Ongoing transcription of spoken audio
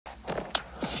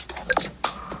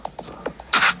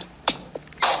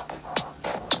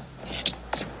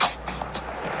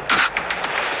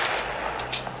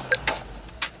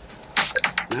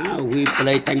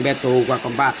play tank battle qua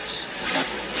combat.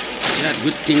 Yeah,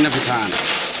 good thing every time.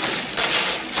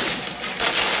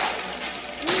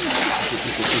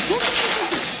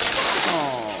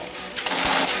 Oh.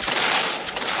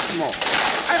 Come on.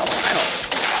 Ayo, ayo.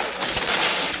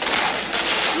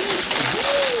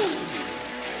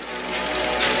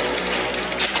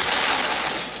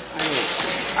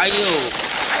 Ayo.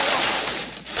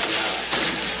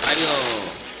 Ayo.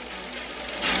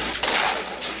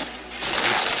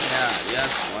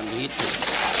 Yes, one hit.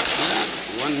 Yeah,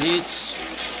 one hit.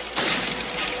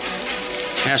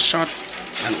 Headshot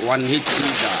and one hit to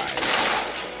die.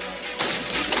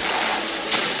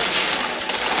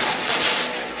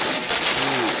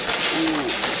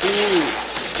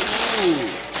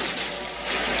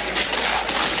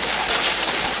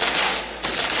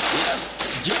 Yes,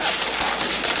 jab.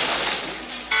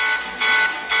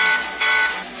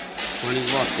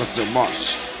 20 watt, what's the bot?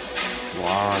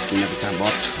 Wow, can every time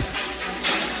bot.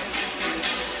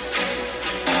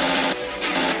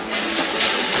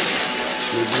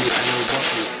 Maybe I know bot.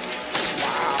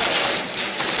 Wow.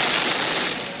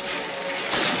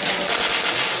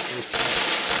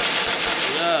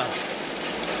 Yeah.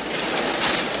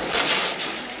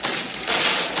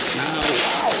 Now,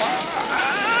 wow.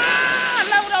 Ah,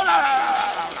 no.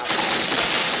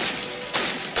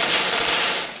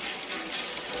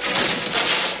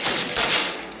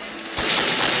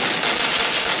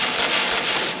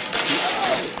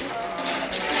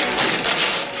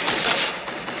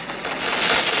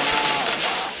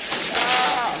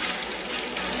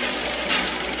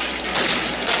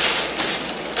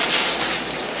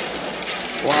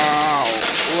 Wow.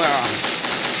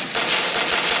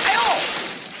 Ayo.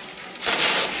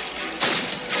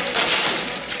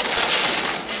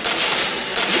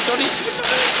 Victory.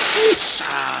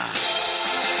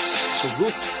 So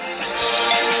good.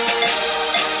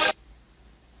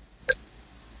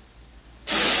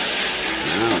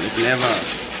 Now the clever.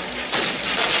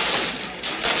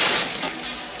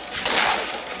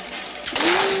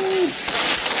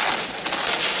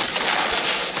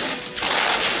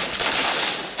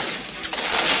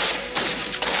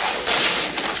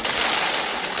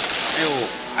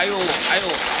 Ayo. Wow.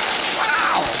 Ayo.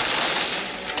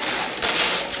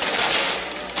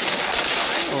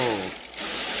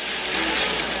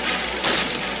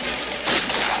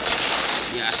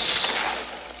 Yes.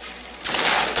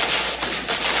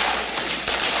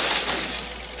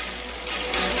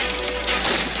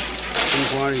 Don't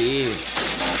worry.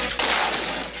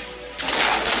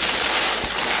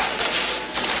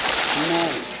 Come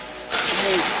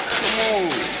on.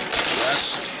 Yes.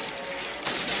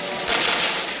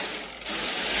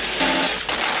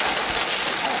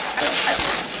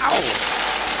 Ow!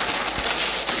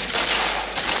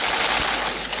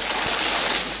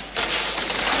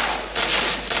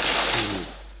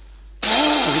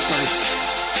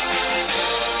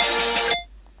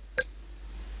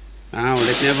 Now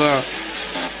let's never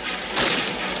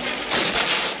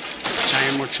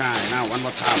try. Now one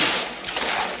more time.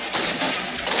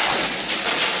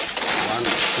 1,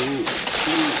 2,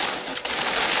 3.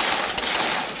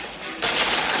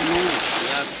 No,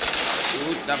 yes.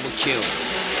 Good double kill.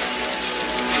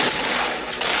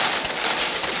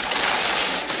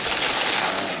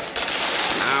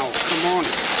 Now, come on.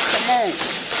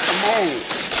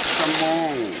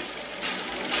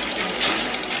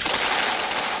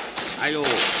 Ayo.